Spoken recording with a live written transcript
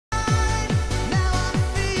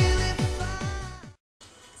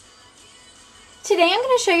Today I'm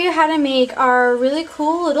going to show you how to make our really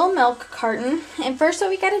cool little milk carton. And first what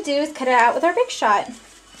we got to do is cut it out with our Big Shot.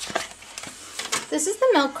 This is the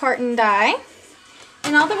Milk Carton Die.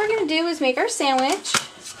 And all that we're going to do is make our sandwich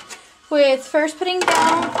with first putting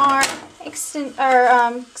down our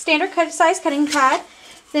standard cut size cutting pad,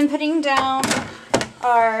 then putting down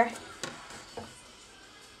our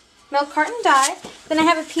Milk Carton Die. Then I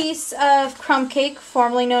have a piece of crumb cake,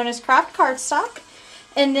 formerly known as craft cardstock.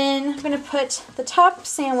 And then I'm going to put the top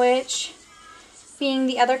sandwich being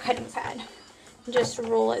the other cutting pad. Just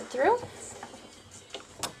roll it through.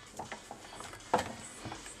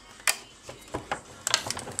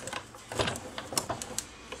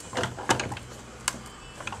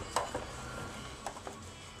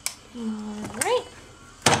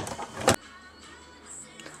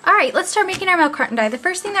 Alright, let's start making our Milk Carton Die. The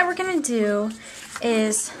first thing that we're going to do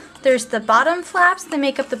is there's the bottom flaps that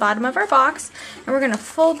make up the bottom of our box, and we're going to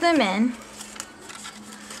fold them in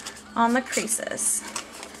on the creases.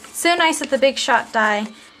 So nice that the Big Shot die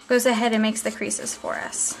goes ahead and makes the creases for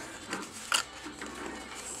us.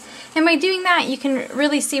 And by doing that, you can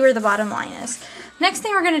really see where the bottom line is. Next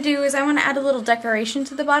thing we're going to do is I want to add a little decoration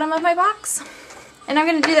to the bottom of my box. And I'm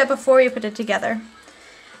going to do that before we put it together.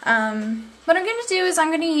 What I'm going to do is I'm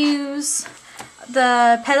going to use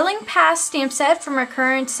the Pedaling Past stamp set from our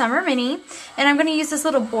current Summer Mini, and I'm going to use this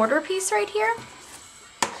little border piece right here.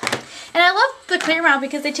 And I love the clear mount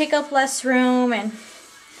because they take up less room, and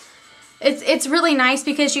it's really nice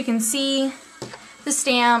because you can see the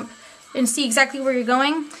stamp and see exactly where you're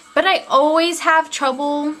going. But I always have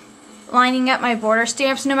trouble lining up my border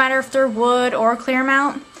stamps, no matter if they're wood or clear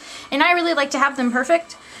mount, and I really like to have them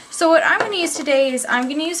perfect. So what I'm going to use today is I'm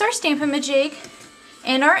going to use our Stampin' Majig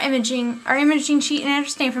and our imaging sheet and our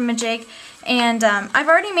Stampin' Majig, and I've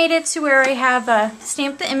already made it to where I have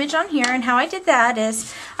stamped the image on here. And how I did that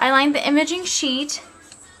is I lined the imaging sheet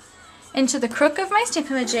into the crook of my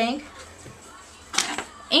Stampin' Majig,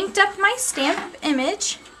 inked up my stamp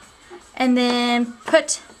image, and then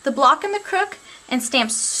put the block in the crook and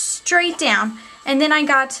stamped straight down. And then I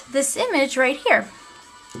got this image right here.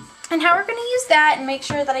 And how we're going to use that and make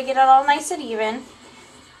sure that I get it all nice and even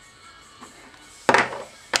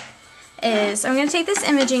is I'm going to take this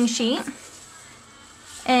imaging sheet,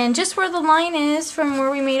 and just where the line is from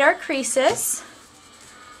where we made our creases,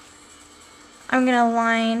 I'm going to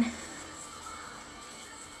line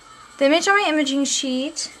the image on my imaging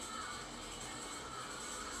sheet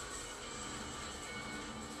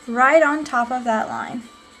right on top of that line.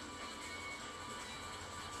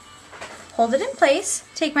 Hold it in place,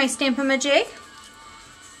 take my Stampin' Majig,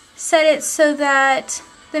 set it so that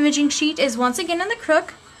the imaging sheet is once again in the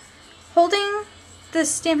crook. Holding the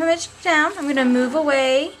Stampin' Majig down, I'm going to move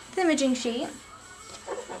away the imaging sheet.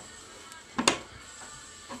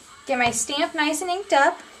 Get my stamp nice and inked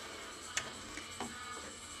up.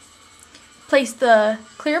 Place the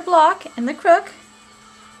clear block in the crook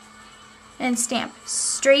and stamp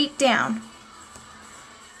straight down.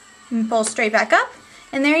 And pull straight back up.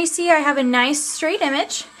 And there you see I have a nice straight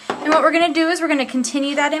image. And what we're going to do is we're going to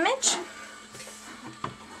continue that image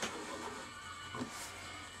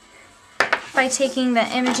by taking the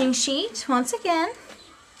imaging sheet once again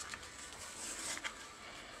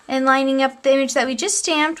and lining up the image that we just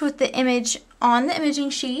stamped with the image on the imaging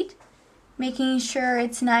sheet, making sure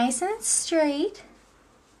it's nice and straight.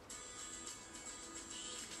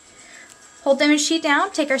 Hold the image sheet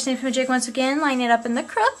down, take our Stampin' Majig once again, line it up in the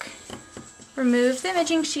crook, remove the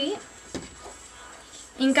imaging sheet,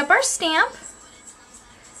 ink up our stamp,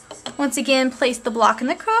 once again place the block in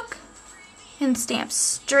the crook, and stamp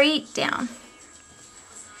straight down.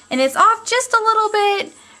 And it's off just a little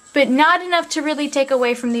bit, but not enough to really take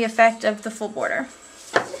away from the effect of the full border.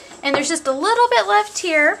 And there's just a little bit left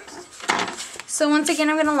here. So once again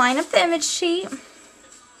I'm going to line up the image sheet.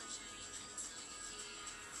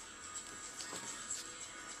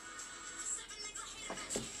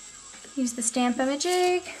 Use the Stampin'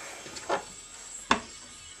 Majig.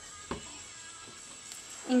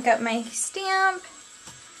 Ink up my stamp,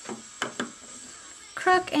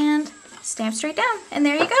 crook, and stamp straight down. And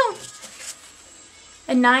there you go.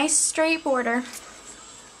 A nice straight border.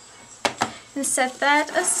 And set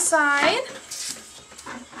that aside.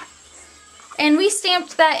 And we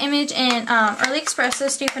stamped that image in Early Espresso,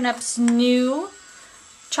 Stampin' Up's new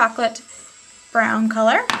chocolate brown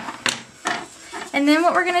color. And then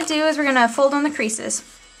what we're going to do is we're going to fold on the creases.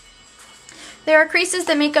 There are creases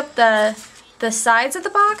that make up the sides of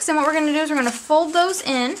the box, and what we're going to do is we're going to fold those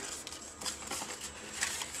in.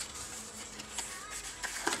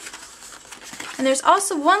 And there's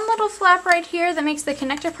also one little flap right here that makes the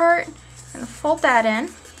connector part. I'm going to fold that in.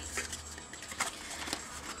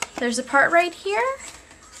 there's a part right here.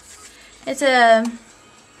 It's a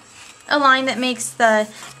line that makes the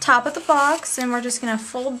top of the box, and we're just going to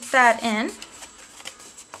fold that in.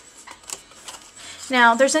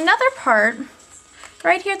 Now there's another part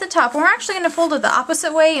right here at the top. We're actually going to fold it the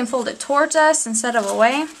opposite way and fold it towards us instead of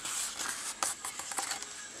away.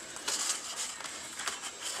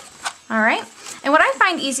 Alright, and what I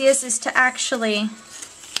find easiest is to actually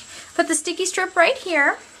put the sticky strip right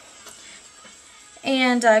here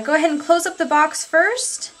and go ahead and close up the box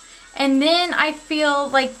first, and then I feel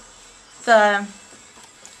like the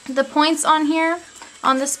points on here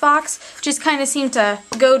on this box just kind of seem to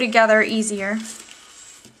go together easier.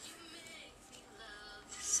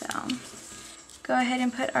 So go ahead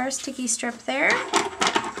and put our sticky strip there.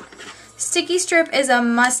 Sticky strip is a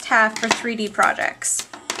must-have for 3D projects.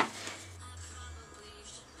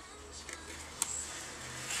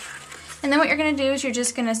 And then what you're going to do is you're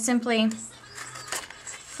just going to simply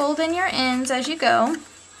fold in your ends as you go. And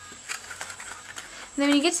then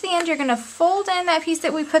when you get to the end, you're going to fold in that piece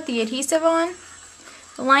that we put the adhesive on,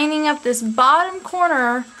 lining up this bottom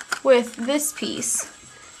corner with this piece,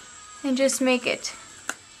 and just make it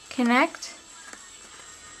connect.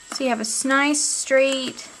 So you have a nice,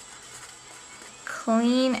 straight,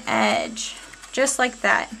 clean edge, just like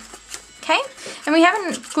that. Okay? And we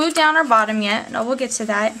haven't glued down our bottom yet. No, we'll get to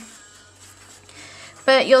that.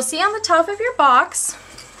 But you'll see on the top of your box,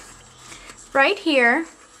 right here,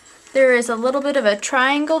 there is a little bit of a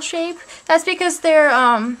triangle shape. That's because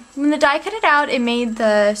when the die cut it out, it made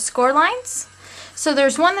the score lines. So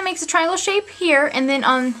there's one that makes a triangle shape here, and then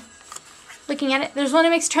on looking at it, there's one that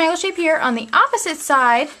makes a triangle shape here. On the opposite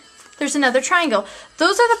side, there's another triangle.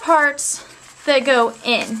 Those are the parts that go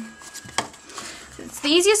in. It's the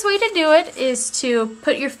easiest way to do it is to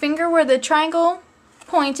put your finger where the triangle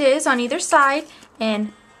point is on either side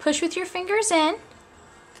and push with your fingers in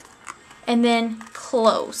and then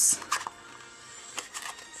close.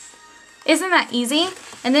 Isn't that easy?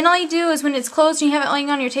 And then all you do is when it's closed and you have it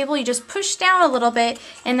laying on your table, you just push down a little bit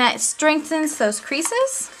and that strengthens those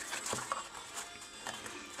creases.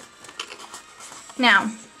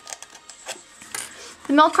 Now,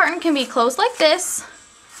 the milk carton can be closed like this,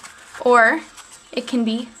 or it can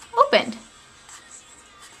be opened.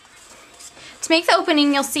 To make the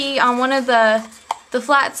opening, you'll see on one of the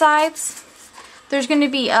flat sides, there's going to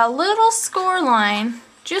be a little score line,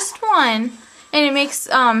 just one, and it makes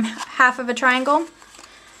half of a triangle.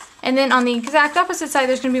 And then on the exact opposite side,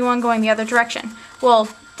 there's going to be one going the other direction. Well,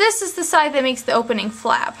 this is the side that makes the opening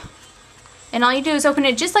flap. And all you do is open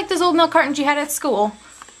it just like those old milk cartons you had at school.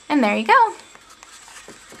 And there you go.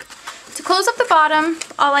 To close up the bottom,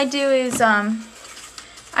 all I do is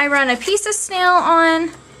I run a piece of snail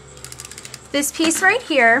on this piece right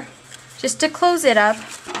here, just to close it up.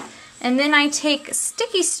 And then I take a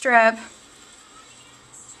sticky strip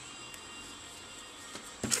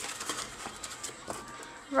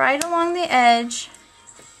right along the edge.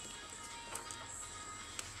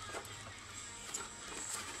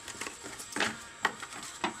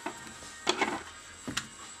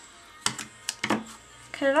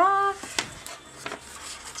 Cut it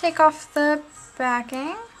off. Take off the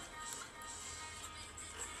backing.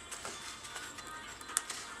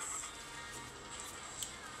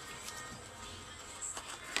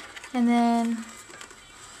 And then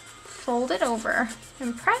fold it over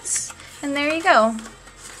and press, and there you go.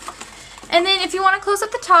 And then if you want to close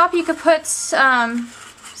up the top, you could put some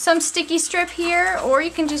sticky strip here, or you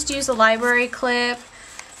can just use a library clip,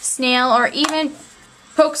 snail, or even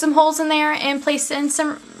poke some holes in there and place in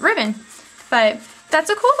some ribbon. But that's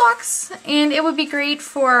a cool box, and it would be great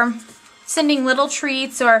for sending little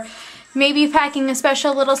treats, or maybe packing a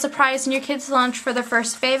special little surprise in your kids' lunch for the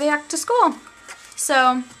first day back to school.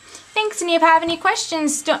 So thanks, and if you have any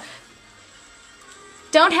questions,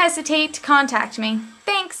 don't hesitate to contact me.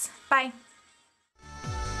 Thanks. Bye.